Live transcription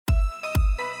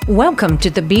Welcome to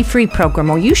the Be Free program,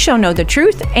 where you shall know the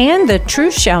truth, and the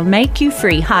truth shall make you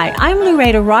free. Hi, I'm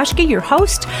Loretta Roschke, your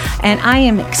host, and I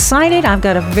am excited. I've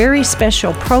got a very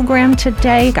special program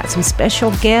today. Got some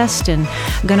special guests, and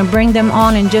I'm going to bring them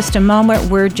on in just a moment.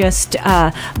 We're just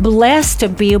blessed to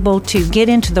be able to get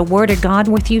into the Word of God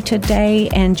with you today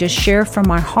and just share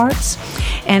from our hearts.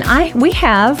 And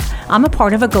I'm a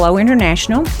part of Aglow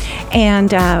International,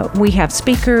 and we have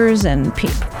speakers and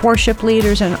worship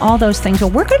leaders and all those things. Well,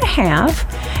 we're going to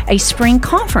have a spring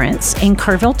conference in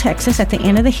Kerrville, Texas at the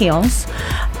Inn of the Hills,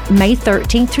 May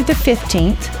 13th through the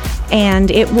 15th, and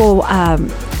it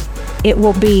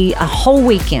will be a whole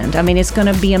weekend. I mean, it's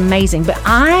going to be amazing. But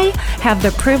I have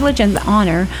the privilege and the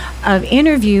honor of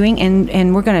interviewing,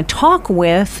 and we're going to talk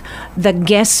with the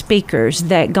guest speakers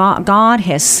that God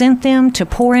has sent them to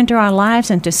pour into our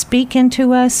lives and to speak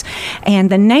into us. And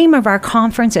the name of our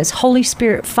conference is Holy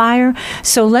Spirit Fire.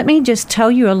 So let me just tell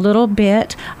you a little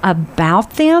bit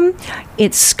about them.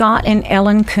 It's Scott and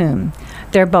Ellen Kuhn.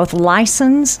 They're both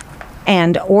licensed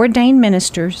and ordained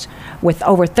ministers with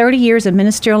over 30 years of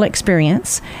ministerial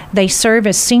experience. They serve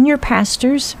as senior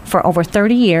pastors for over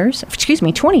 20 years,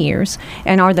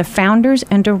 and are the founders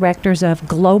and directors of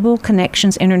Global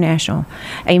Connections International,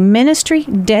 a ministry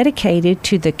dedicated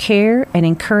to the care and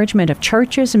encouragement of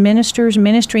churches, ministers,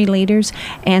 ministry leaders,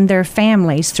 and their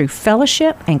families through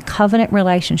fellowship and covenant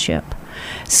relationship.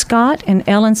 Scott and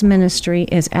Ellen's ministry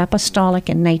is apostolic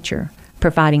in nature,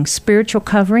 providing spiritual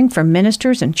covering for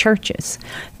ministers and churches.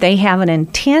 They have an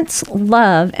intense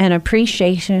love and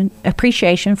appreciation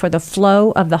for the flow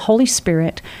of the Holy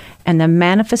Spirit and the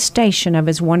manifestation of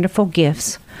His wonderful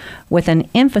gifts, with an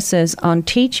emphasis on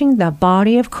teaching the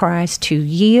body of Christ to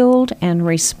yield and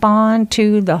respond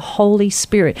to the Holy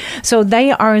Spirit. So they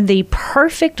are the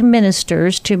perfect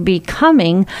ministers to be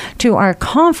coming to our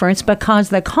conference, because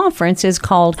the conference is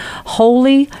called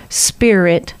Holy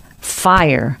Spirit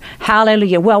Fire.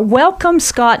 Hallelujah. Well, welcome,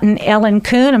 Scott and Ellen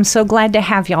Kuhn. I'm so glad to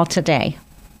have y'all today.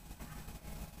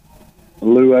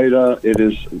 Lueda, it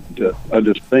is a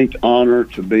distinct honor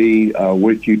to be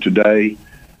with you today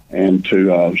and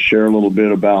to share a little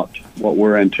bit about what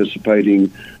we're anticipating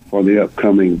for the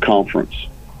upcoming conference.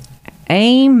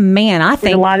 Amen. We're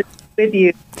delighted with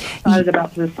you. Excited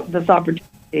about this opportunity,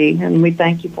 and we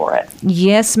thank you for it.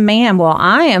 Yes, ma'am. Well,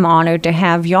 I am honored to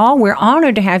have y'all. We're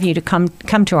honored to have you to come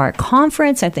to our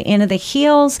conference at the Inn of the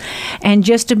Hills, and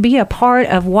just to be a part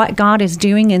of what God is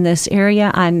doing in this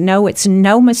area. I know it's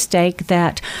no mistake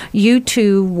that you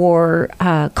two were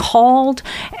called,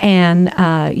 and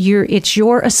it's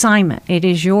your assignment. It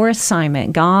is your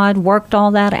assignment. God worked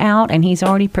all that out, and He's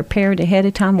already prepared ahead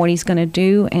of time what He's going to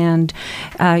do, and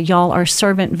y'all are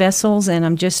servant vessels, and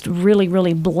I'm just really,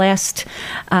 really blessed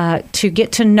to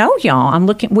get to know y'all.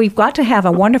 We've got to have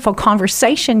a wonderful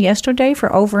conversation yesterday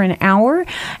for over an hour,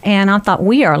 and I thought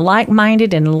we are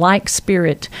like-minded and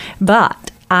like-spirit,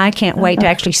 but I can't wait to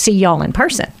actually see y'all in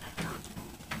person.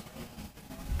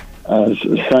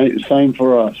 Same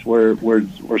for us.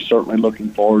 We're certainly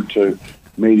looking forward to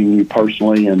meeting you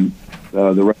personally and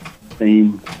the rest of the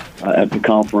team at the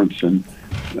conference, and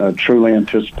truly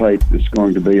anticipate it's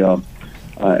going to be an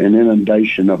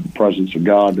inundation of the presence of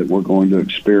God that we're going to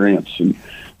experience. And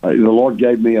the Lord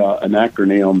gave me an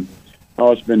acronym.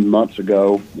 It's been months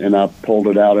ago, and I pulled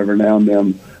it out every now and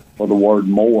then for the word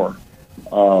MORE.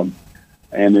 And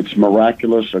it's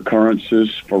miraculous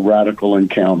occurrences for radical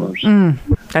encounters.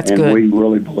 That's and good. And we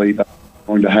really believe that's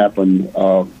going to happen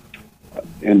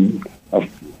in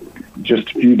just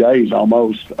a few days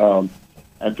almost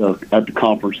at the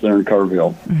conference there in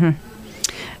Kerrville. Mm-hmm.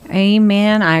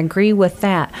 Amen. I agree with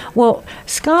that. Well,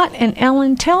 Scott and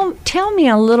Ellen, tell me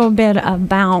a little bit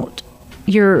about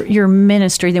your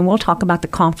ministry. Then we'll talk about the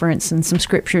conference and some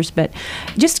scriptures. But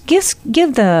just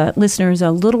give the listeners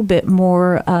a little bit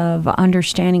more of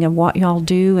understanding of what y'all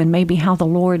do, and maybe how the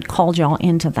Lord called y'all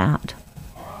into that.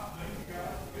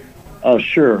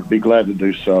 Sure. Be glad to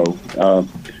do so.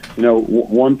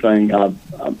 One thing I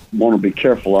want to be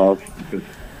careful of, because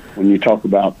when you talk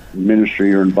about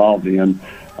ministry you're involved in,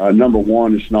 number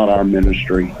one, it's not our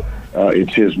ministry;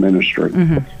 it's His ministry.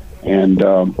 Mm-hmm. And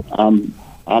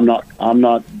I'm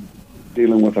not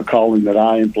dealing with a calling that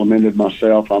I implemented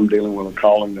myself. I'm dealing with a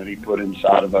calling that He put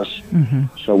inside of us. Mm-hmm.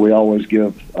 So we always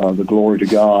give the glory to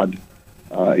God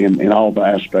in all the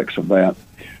aspects of that.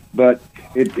 But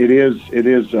it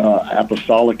is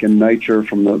apostolic in nature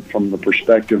from the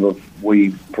perspective of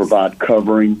we provide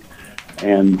covering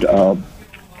and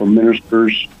for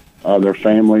ministers. Their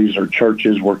families or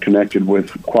churches. We're connected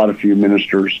with quite a few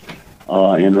ministers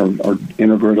and are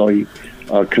integrally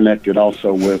connected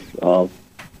also with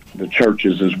the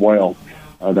churches as well.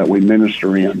 that we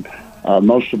minister in.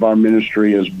 Most of our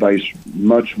ministry is based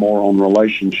much more on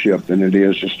relationship than it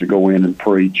is just to go in and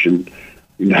preach and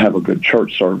have a good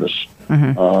church service.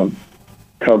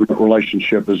 Covenant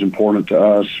relationship is important to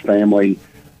us. Family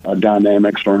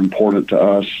dynamics are important to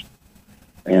us.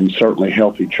 And certainly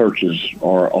healthy churches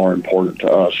are important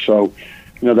to us. So,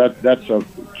 that's a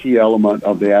key element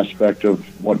of the aspect of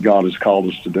what God has called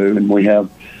us to do. And we have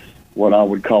what I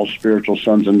would call spiritual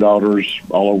sons and daughters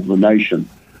all over the nation.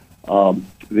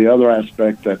 The other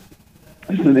aspect that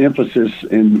is an emphasis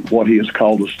in what he has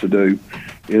called us to do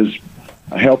is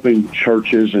helping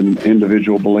churches and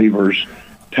individual believers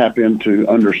tap into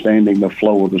understanding the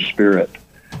flow of the Spirit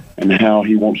and how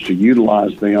he wants to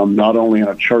utilize them not only in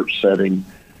a church setting,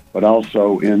 but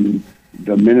also in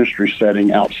the ministry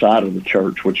setting outside of the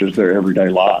church, which is their everyday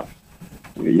life.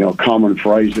 A common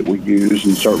phrase that we use,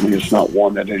 and certainly it's not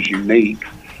one that is unique,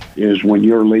 is when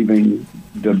you're leaving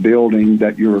the building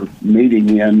that you're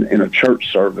meeting in a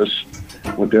church service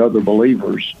with the other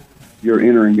believers, you're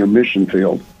entering your mission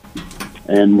field.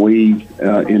 And we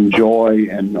enjoy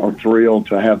and are thrilled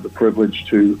to have the privilege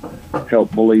to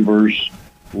help believers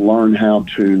learn how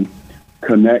to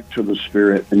connect to the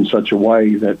Spirit in such a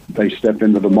way that they step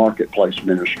into the marketplace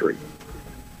ministry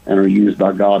and are used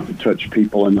by God to touch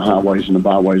people in the highways and the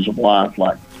byways of life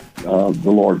like the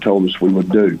Lord told us we would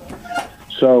do.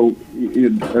 So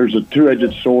there's a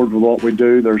two-edged sword with what we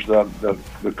do. There's the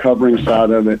covering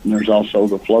side of it, and there's also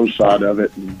the flow side of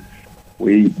it. And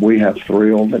we have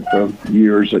thrilled at the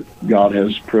years that God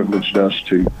has privileged us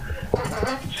to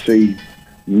see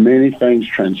many things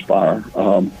transpire.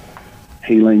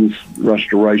 Healings,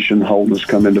 restoration, wholeness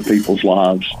come into people's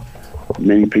lives.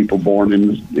 Many people born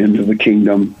into the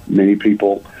kingdom. Many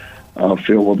people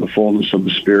filled with the fullness of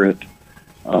the Spirit.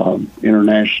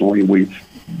 Internationally, we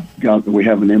have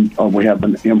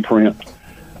an imprint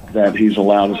that He's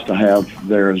allowed us to have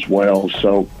there as well.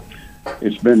 So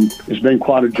it's been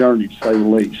quite a journey, to say the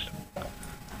least.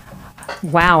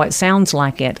 Wow, it sounds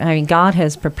like it. I mean, God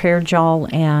has prepared y'all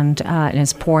and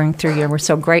is pouring through you. We're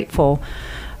so grateful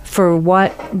for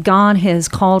what God has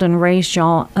called and raised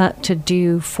y'all up to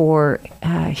do for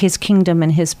His kingdom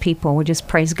and His people. We just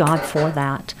praise God for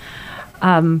that.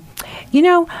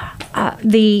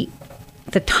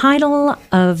 The title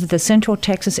of the Central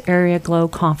Texas Area Glow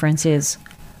Conference is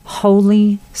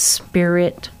Holy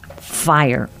Spirit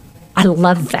Fire. I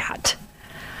love that.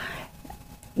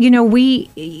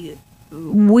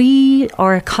 We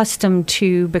are accustomed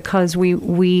to, because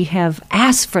we have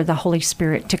asked for the Holy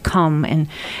Spirit to come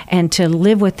and to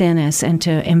live within us and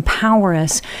to empower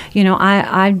us.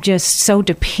 I just so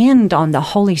depend on the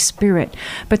Holy Spirit.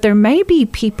 But there may be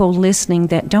people listening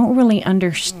that don't really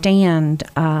understand,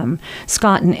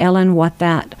 Scott and Ellen, what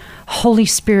that Holy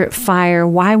Spirit fire,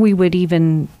 why we would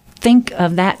even think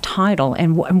of that title,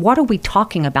 and what are we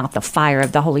talking about, the fire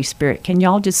of the Holy Spirit? Can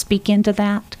y'all just speak into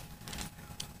that?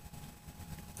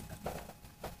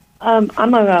 I'm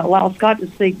going to allow Scott to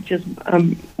speak just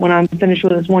when I'm finished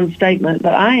with this one statement,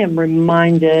 but I am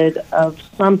reminded of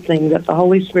something that the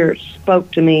Holy Spirit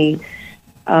spoke to me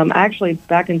actually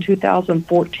back in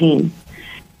 2014,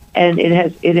 and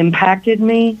it impacted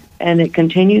me, and it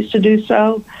continues to do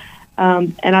so,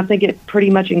 and I think it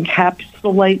pretty much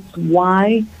encapsulates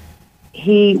why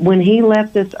when he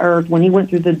left this earth, when he went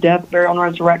through the death, burial, and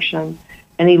resurrection,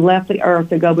 and he left the earth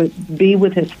to go be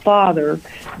with his Father,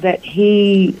 that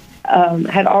he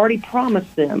had already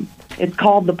promised them. It's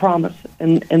called the promise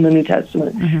in the New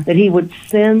Testament, that he would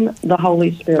send the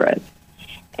Holy Spirit.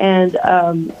 And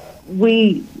I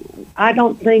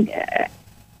don't think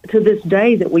to this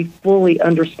day that we fully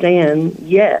understand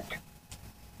yet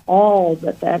all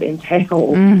that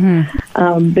entails,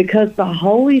 because the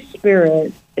Holy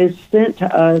Spirit is sent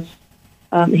to us.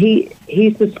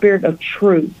 He's the Spirit of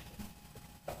truth.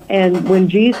 And when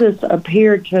Jesus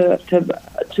appeared to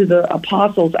the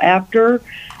apostles after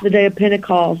the day of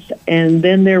Pentecost, and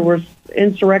then there was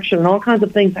insurrection and all kinds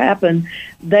of things happened,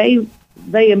 they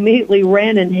immediately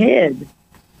ran and hid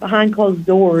behind closed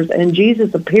doors, and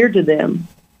Jesus appeared to them,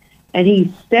 and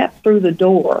he stepped through the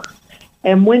door.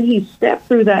 And when he stepped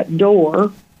through that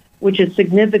door, which is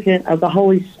significant of the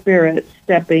Holy Spirit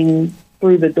stepping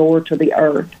through the door to the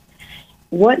earth,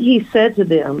 what he said to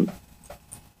them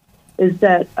is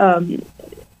that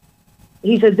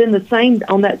he said,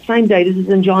 on that same day, this is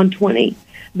in John 20,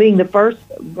 verse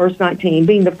 19,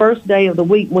 being the first day of the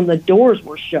week when the doors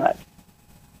were shut.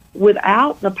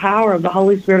 Without the power of the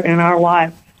Holy Spirit in our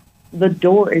life, the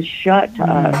door is shut to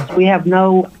us. We have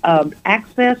no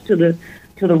access to the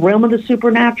realm of the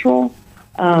supernatural.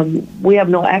 We have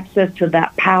no access to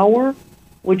that power.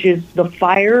 which is the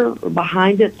fire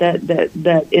behind it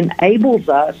that enables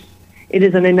us. It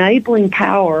is an enabling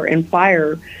power and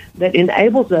fire that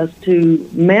enables us to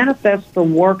manifest the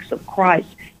works of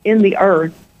Christ in the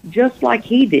earth, just like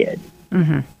he did.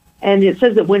 Mm-hmm. And it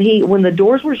says that when the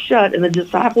doors were shut and the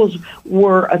disciples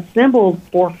were assembled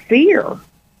for fear,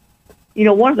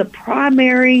 one of the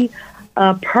primary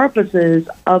purposes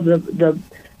of the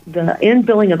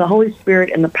infilling of the Holy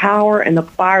Spirit and the power and the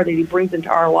fire that he brings into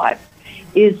our life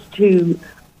is to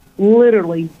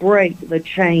literally break the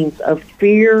chains of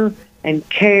fear and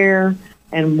care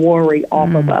and worry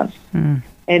off of us. Mm.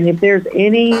 And if there's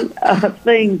any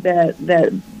thing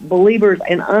that believers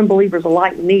and unbelievers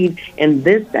alike need in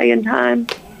this day and time,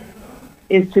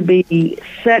 is to be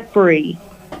set free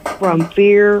from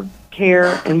fear,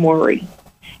 care, and worry.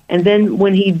 And then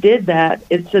when he did that,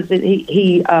 it says that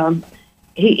he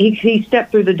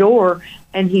stepped through the door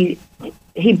and he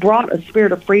brought a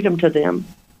spirit of freedom to them.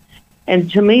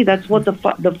 And to me, that's what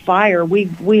the fire,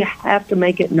 we have to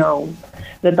make it known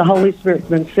that the Holy Spirit's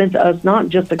been sent to us, not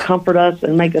just to comfort us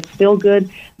and make us feel good,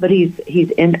 but he's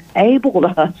enabled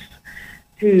us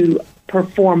to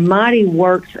perform mighty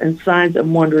works and signs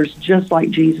and wonders just like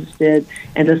Jesus did,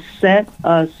 and to set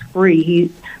us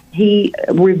free. He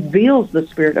reveals the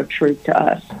Spirit of truth to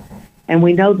us. And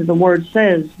we know that the Word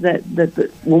says that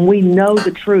when we know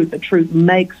the truth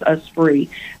makes us free.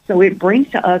 So it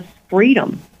brings to us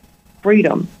freedom.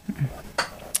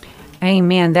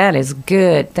 Amen. That is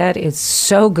good. That is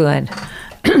so good.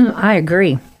 I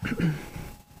agree.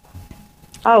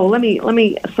 Oh, let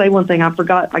me say one thing. I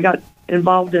forgot. I got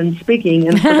involved in speaking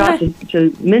and forgot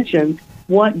to mention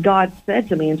what God said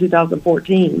to me in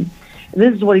 2014. And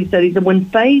this is what he said. He said,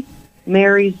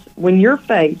 when your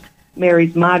faith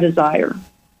marries my desire,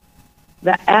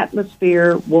 the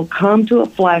atmosphere will come to a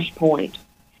flashpoint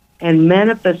and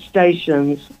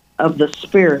manifestations of the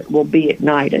Spirit will be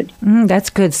ignited. That's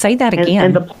good. Say that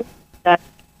again. And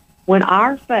when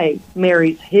our faith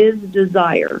marries his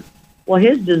desire, well,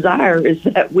 his desire is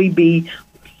that we be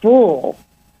full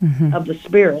of the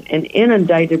Spirit and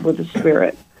inundated with the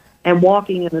Spirit and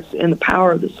walking in the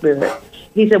power of the Spirit.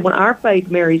 He said, when our faith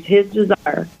marries his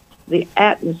desire, the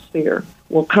atmosphere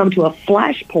will come to a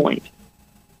flashpoint.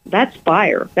 That's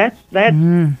fire. That's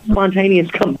spontaneous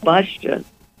combustion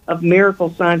of miracle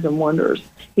signs and wonders.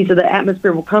 He said the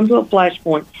atmosphere will come to a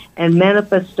flashpoint and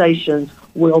manifestations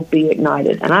will be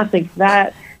ignited. And I think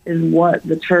that is what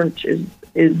the church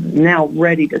is now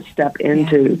ready to step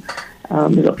into.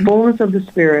 The fullness of the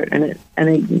Spirit and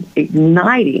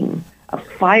igniting a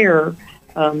fire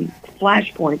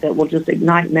flashpoint that will just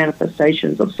ignite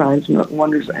manifestations of signs,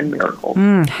 wonders, and miracles.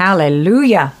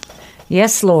 Hallelujah.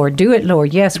 Yes, Lord. Do it,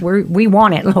 Lord. Yes, we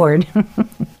want it, Lord.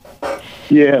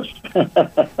 Yes.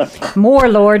 More,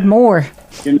 Lord, more.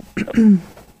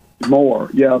 More,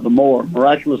 yeah, the more.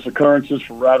 Miraculous occurrences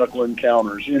for radical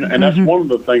encounters. And that's one of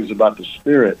the things about the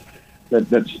Spirit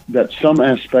that some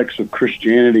aspects of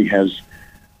Christianity has,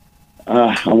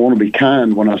 I want to be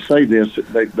kind when I say this,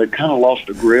 they kind of lost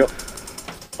a grip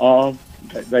of.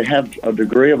 They have a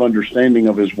degree of understanding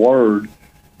of His Word,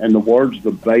 and the Word's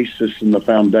the basis and the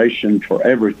foundation for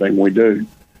everything we do.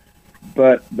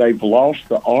 But they've lost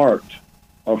the art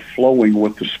of flowing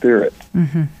with the Spirit.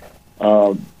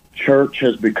 Church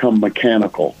has become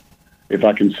mechanical, if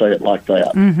I can say it like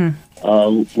that.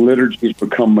 Liturgy has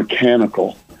become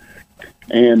mechanical.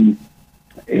 And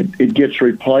it gets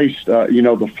replaced.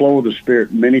 The flow of the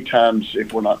Spirit, many times,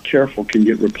 if we're not careful, can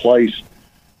get replaced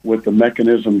with the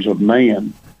mechanisms of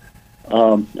man.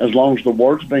 As long as the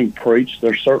Word's being preached,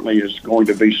 there certainly is going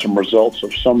to be some results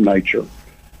of some nature.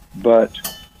 But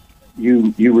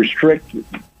you restrict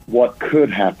what could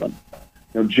happen.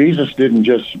 Jesus didn't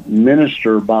just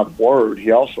minister by the Word,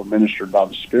 He also ministered by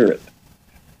the Spirit.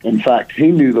 In fact,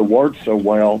 He knew the Word so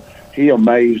well, He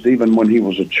amazed, even when He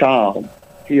was a child,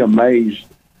 He amazed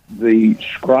the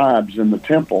scribes in the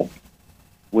temple.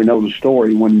 We know the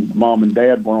story when Mom and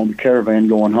Dad were on the caravan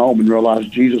going home and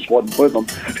realized Jesus wasn't with them.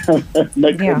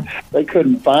 They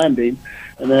couldn't find Him,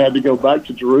 and they had to go back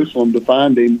to Jerusalem to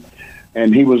find Him.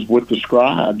 And He was with the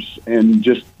scribes and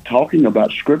just talking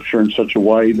about Scripture in such a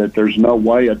way that there's no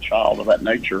way a child of that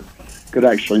nature could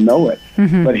actually know it.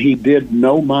 But He did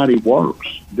no mighty works.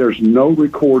 There's no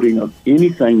recording of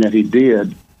anything that He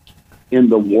did in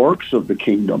the works of the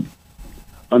kingdom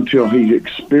until He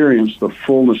experienced the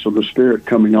fullness of the Spirit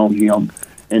coming on Him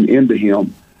and into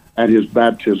Him at His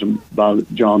baptism by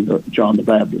John the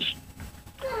Baptist.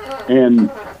 And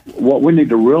what we need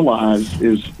to realize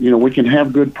is, we can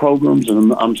have good programs,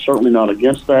 and I'm certainly not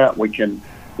against that. We can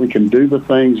do the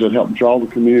things that help draw the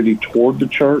community toward the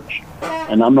church,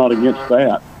 and I'm not against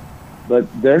that. but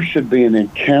there should be an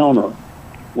encounter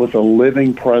with a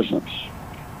living presence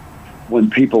when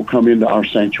people come into our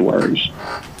sanctuaries.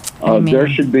 There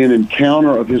should be an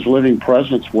encounter of his living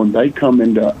presence when they come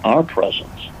into our presence.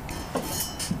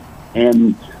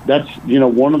 And that's,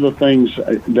 one of the things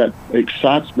that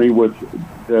excites me with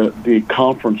the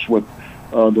conference with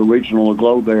the regional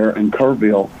Aglow there in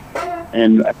Kerrville,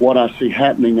 and what I see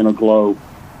happening in Aglow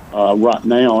right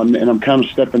now. And I'm kind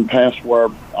of stepping past where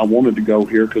I wanted to go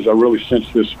here, because I really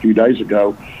sensed this a few days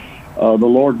ago. The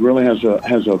Lord really has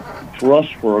a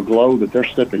thrust for Aglow that they're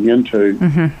stepping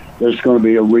into. There's going to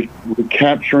be a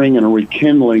recapturing and a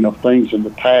rekindling of things in the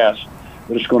past,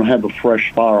 but it's going to have a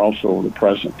fresh fire also in the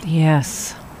present.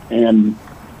 Yes. And,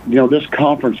 this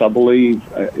conference, I believe,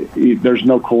 there's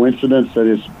no coincidence that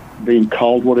it's being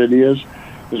called what it is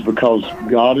because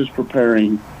God is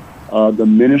preparing the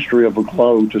ministry of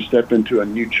Aglow to step into a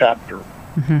new chapter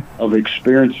of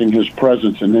experiencing his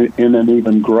presence in an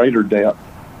even greater depth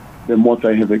than what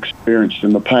they have experienced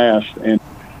in the past. And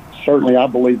certainly I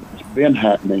believe it's been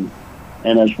happening.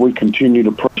 And as we continue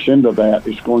to press into that,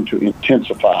 it's going to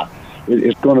intensify.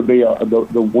 It's going to be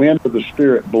the wind of the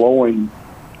Spirit blowing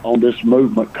on this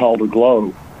movement called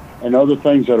Aglow, and other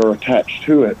things that are attached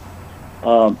to it,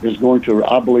 is going to,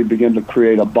 I believe, begin to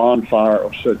create a bonfire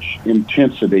of such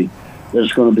intensity that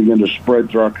it's going to begin to spread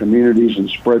through our communities and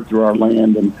spread through our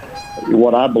land, and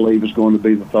what I believe is going to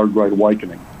be the Third Great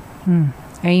Awakening.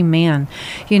 Amen.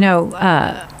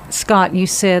 Scott, you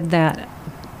said that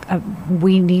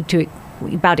we need to,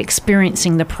 about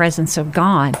experiencing the presence of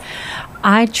God.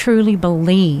 I truly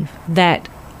believe that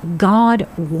God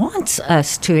wants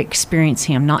us to experience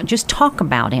him, not just talk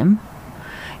about him,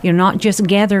 not just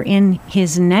gather in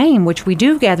his name, which we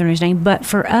do gather in his name, but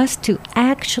for us to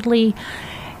actually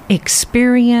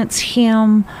experience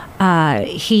him.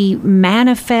 He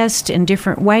manifests in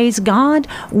different ways. God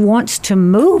wants to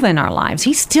move in our lives.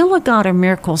 He's still a God of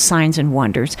miracles, signs, and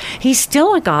wonders. He's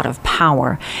still a God of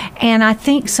power. And I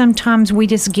think sometimes we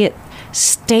just get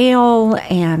stale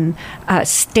and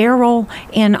sterile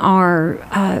in our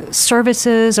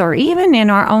services, or even in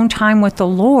our own time with the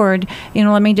Lord.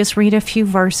 Let me just read a few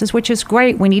verses, which is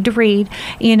great. We need to read,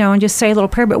 and just say a little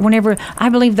prayer. But whenever I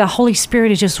believe the Holy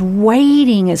Spirit is just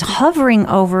waiting, is hovering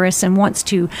over us, and wants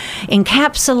to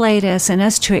encapsulate us and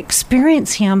us to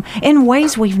experience him in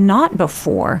ways we've not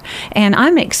before. And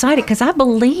I'm excited because I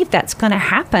believe that's going to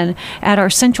happen at our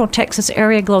Central Texas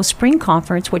Area Glow Spring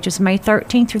Conference, which is May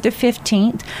 13th through the 15th.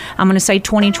 I'm going to say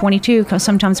 2022 because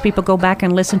sometimes people go back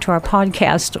and listen to our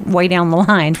podcast way down the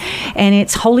line. And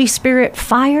it's Holy Spirit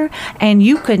Fire, and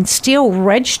you can still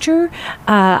register.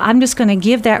 I'm just going to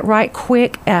give that right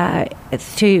quick.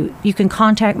 You can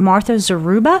contact Martha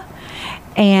Zaruba,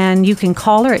 and you can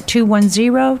call her at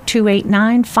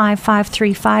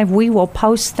 210-289-5535. We will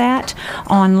post that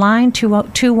online,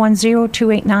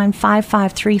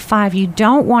 210-289-5535. You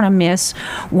don't want to miss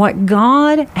what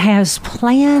God has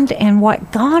planned and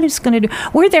what God is going to do.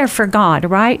 We're there for God,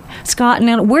 right, Scott?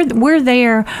 And we're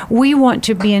there. We want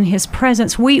to be in his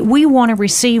presence. We want to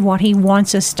receive what he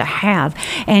wants us to have.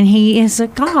 And he is a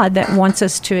God that wants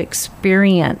us to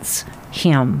experience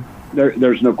him.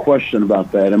 There's no question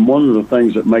about that. And one of the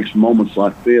things that makes moments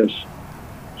like this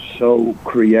so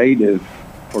creative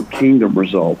for kingdom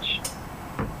results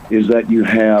is that you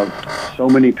have so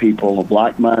many people of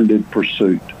like-minded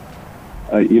pursuit.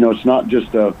 It's not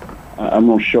just I'm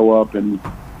going to show up and,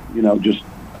 just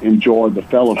enjoy the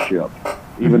fellowship,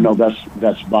 even though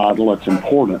that's vital, that's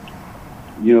important.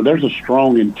 There's a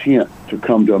strong intent to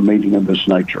come to a meeting of this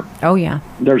nature. Oh, yeah.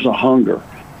 There's a hunger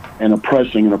and a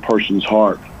pressing in a person's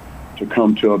heart to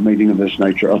come to a meeting of this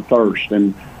nature, a thirst.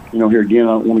 And, here again,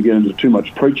 I don't want to get into too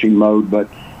much preaching mode, but,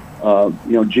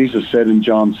 Jesus said in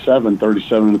John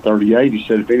 7:37-38, he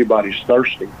said, if anybody's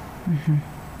thirsty,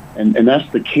 and that's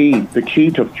the key. The key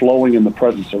to flowing in the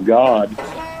presence of God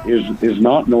is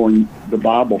not knowing the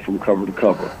Bible from cover to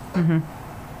cover.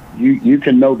 You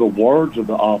can know the words of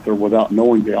the author without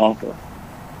knowing the author.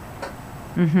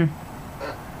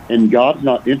 And God's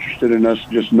not interested in us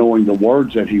just knowing the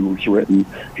words that he was written.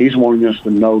 He's wanting us to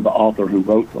know the author who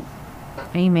wrote them.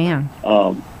 Amen.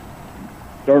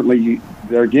 Certainly,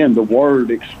 there again, the Word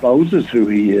exposes who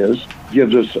he is,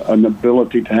 gives us an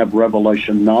ability to have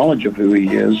revelation knowledge of who he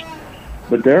is.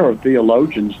 But there are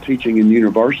theologians teaching in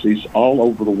universities all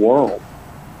over the world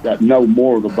that know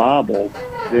more of the Bible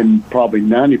than probably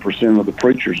 90% of the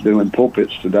preachers do in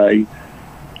pulpits today.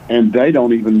 And they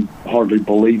don't even hardly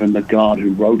believe in the God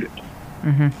who wrote it.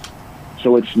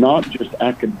 So it's not just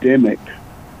academic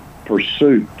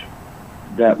pursuit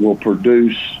that will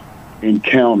produce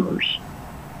encounters.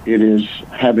 It is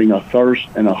having a thirst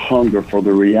and a hunger for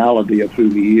the reality of who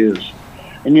he is.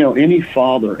 And, any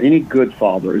father, any good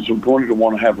father is going to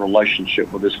want to have a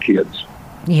relationship with his kids.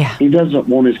 Yeah. He doesn't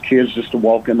want his kids just to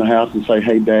walk in the house and say,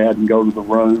 hey, Dad, and go to the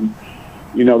room.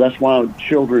 That's why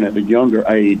children at a younger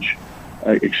age,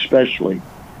 especially,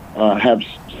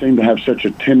 seem to have such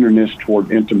a tenderness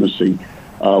toward intimacy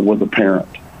with a parent.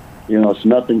 It's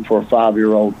nothing for a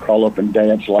 5-year-old crawl up in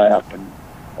Dad's lap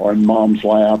or in Mom's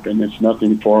lap, and it's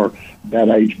nothing for that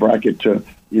age bracket to,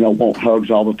 want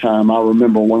hugs all the time. I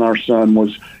remember when our son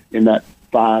was in that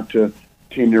 5 to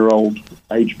 10-year-old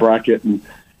age bracket,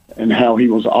 and how he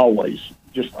was always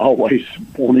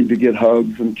wanting to get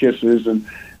hugs and kisses, and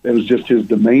it was just his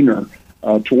demeanor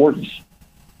towards us.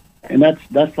 And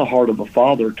that's the heart of a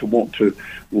father, to want to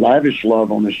lavish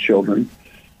love on his children,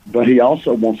 but he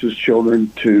also wants his children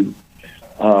to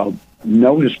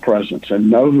know his presence and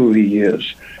know who he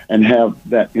is and have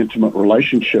that intimate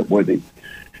relationship with him.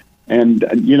 And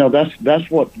that's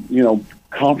what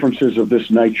conferences of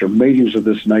this nature, meetings of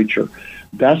this nature,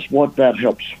 that's what that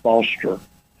helps foster.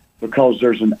 Because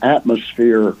there's an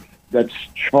atmosphere that's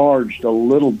charged a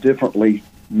little differently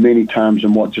many times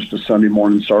than what just a Sunday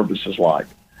morning service is like.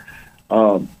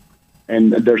 And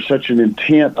there's such an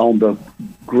intent on the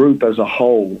group as a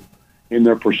whole in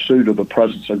their pursuit of the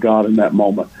presence of God in that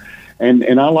moment.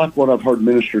 And I like what I've heard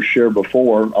ministers share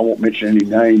before. I won't mention any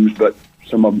names, but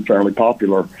some of them fairly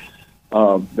popular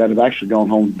that have actually gone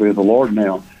home to be with the Lord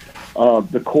now.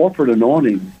 The corporate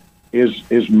anointing is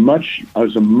a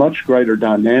much greater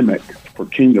dynamic for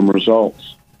kingdom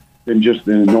results than just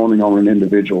the anointing on an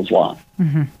individual's life.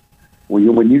 Mm-hmm.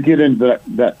 When you get into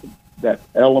that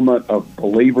element of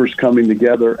believers coming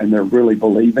together and they're really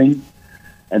believing,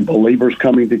 and believers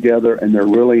coming together and they're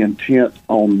really intent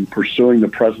on pursuing the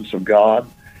presence of God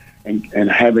and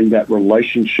having that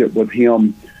relationship with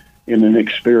him in an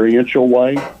experiential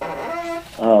way,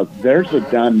 there's a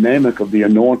dynamic of the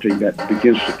anointing that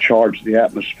begins to charge the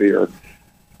atmosphere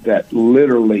that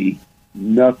literally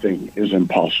nothing is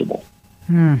impossible.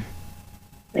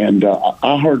 And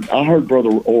I heard Brother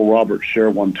Oral Roberts share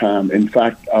one time. In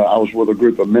fact, I was with a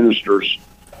group of ministers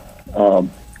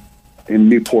in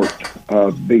Newport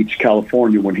Beach,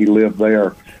 California, when he lived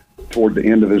there toward the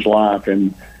end of his life,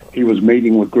 and he was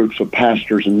meeting with groups of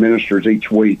pastors and ministers each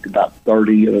week, about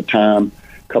 30 at a time,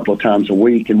 a couple of times a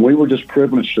week, and we were just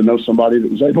privileged to know somebody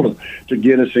that was able to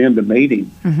get us in to meet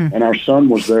him. Mm-hmm. And our son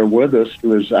was there with us,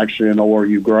 who is actually an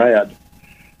ORU grad.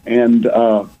 And,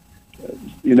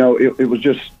 it was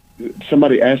just,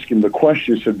 somebody asked him the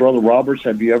question, said, Brother Roberts,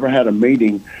 have you ever had a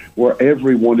meeting where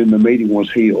everyone in the meeting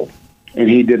was healed? And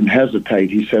he didn't hesitate.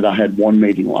 He said, I had one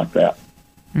meeting like that.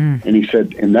 And he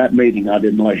said, in that meeting, I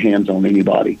didn't lay hands on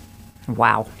anybody.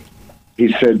 Wow.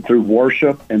 He said, through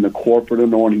worship and the corporate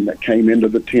anointing that came into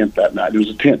the tent that night, it was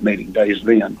a tent meeting days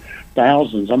then,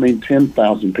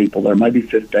 10,000 people there, maybe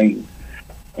 15.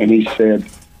 And he said,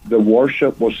 the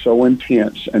worship was so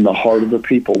intense and the heart of the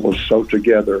people was so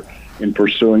together in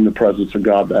pursuing the presence of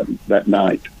God that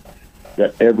night,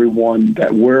 that everyone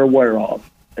that we're aware of,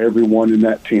 everyone in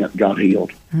that tent got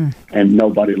healed, and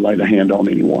nobody laid a hand on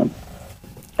anyone.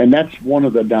 And that's one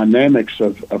of the dynamics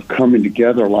of coming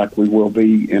together like we will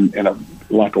be in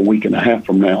like a week and a half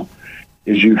from now,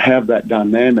 is you have that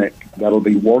dynamic that'll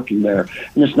be working there.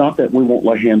 And it's not that we won't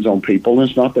lay hands on people, and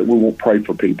it's not that we won't pray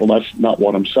for people. That's not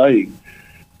what I'm saying.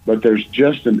 But there's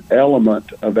just an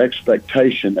element of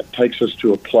expectation that takes us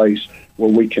to a place where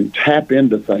we can tap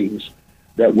into things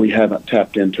that we haven't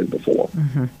tapped into before.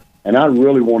 Mm-hmm. And I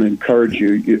really want to encourage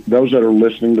you, those that are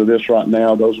listening to this right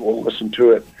now, those who will listen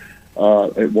to it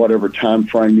at whatever time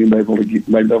frame you may be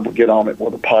able to get on it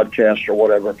with a podcast or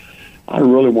whatever, I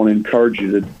really want to encourage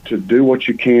you to do what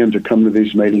you can to come to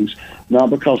these meetings, not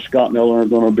because Scott and Ellen are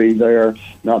going to be there,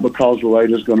 not because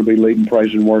Relata is going to be leading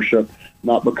praise and worship,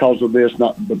 not because of this,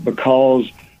 but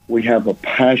because we have a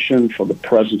passion for the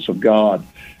presence of God,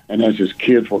 and as his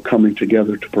kids, we're coming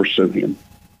together to pursue him.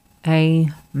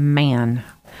 Amen.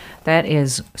 That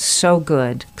is so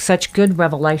good. Such good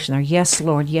revelation there. Yes,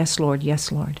 Lord. Yes, Lord.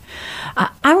 Yes, Lord.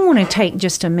 I want to take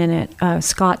just a minute,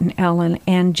 Scott and Ellen,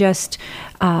 and just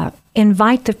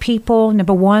invite the people.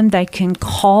 Number one, they can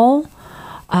call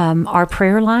our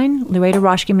prayer line, Loretta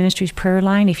Roschke Ministries prayer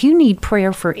line. If you need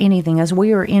prayer for anything, as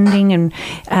we are ending and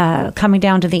coming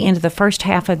down to the end of the first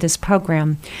half of this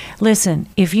program, listen,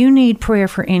 if you need prayer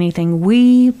for anything,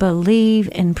 we believe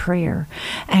in prayer.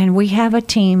 And we have a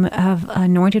team of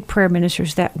anointed prayer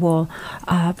ministers that will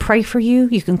pray for you.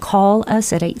 You can call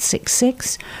us at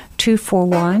 866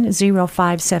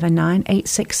 866-241-0579,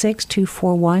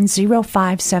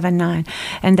 866-241-0579,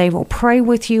 and they will pray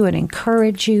with you and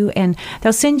encourage you, and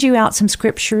they'll send you out some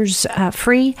scriptures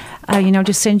free.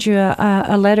 Just send you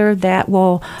a letter that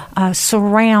will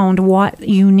surround what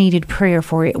you needed prayer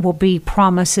for. It will be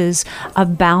promises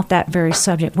about that very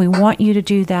subject. We want you to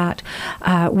do that.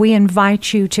 We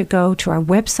invite you to go to our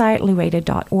website,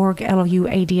 luada.org,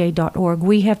 luada.org.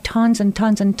 We have tons and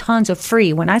tons and tons of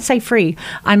free. When I say free,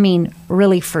 I mean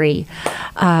really free.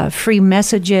 Free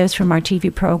messages from our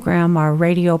TV program, our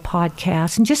radio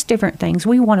podcast, and just different things.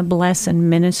 We want to bless and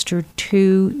minister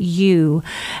to you,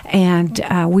 and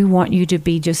we want you to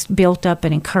be just built up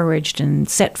and encouraged and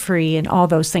set free and all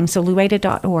those things. So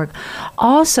luada.org.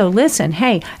 Also, listen,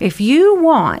 hey, if you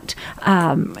want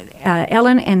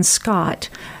Ellen and Scott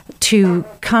to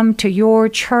come to your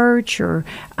church, or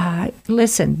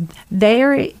listen,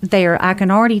 there, I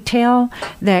can already tell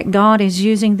that God is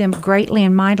using them greatly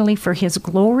and mightily for His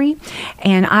glory,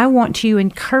 and I want to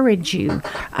encourage you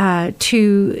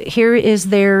here is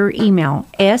their email,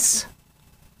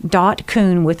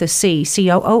 s.coon with a C,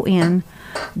 C-O-O-N,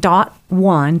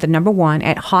 .1, the number 1,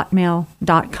 at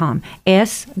hotmail.com,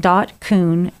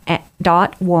 s.coon at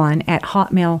 .1 at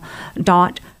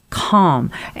hotmail.com.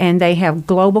 And they have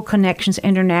Global Connections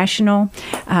International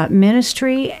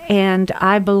ministry, and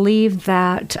I believe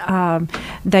that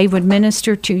they would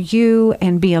minister to you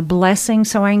and be a blessing.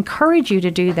 So I encourage you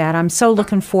to do that. I'm so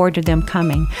looking forward to them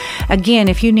coming. Again,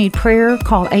 if you need prayer,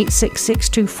 call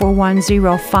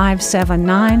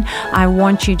 866-241-0579. I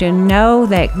want you to know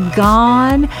that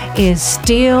God is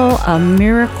still a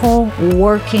miracle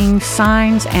working,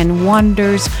 signs and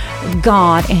wonders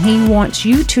God, and He wants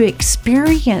you to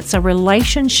experience a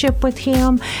relationship with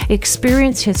Him,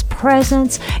 experience His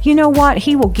presence. You know what?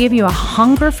 He will give you a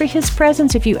hunger for His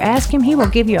presence. If you ask Him, He will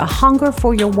give you a hunger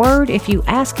for your word. If you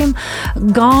ask Him,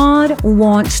 God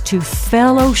wants to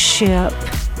fellowship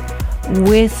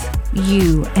with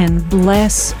you and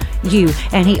bless you.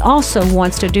 And He also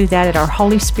wants to do that at our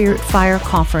Holy Spirit Fire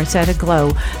Conference at Aglow,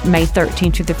 May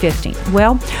 13th through the 15th.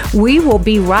 Well, we will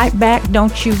be right back.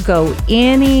 Don't you go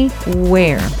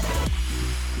anywhere.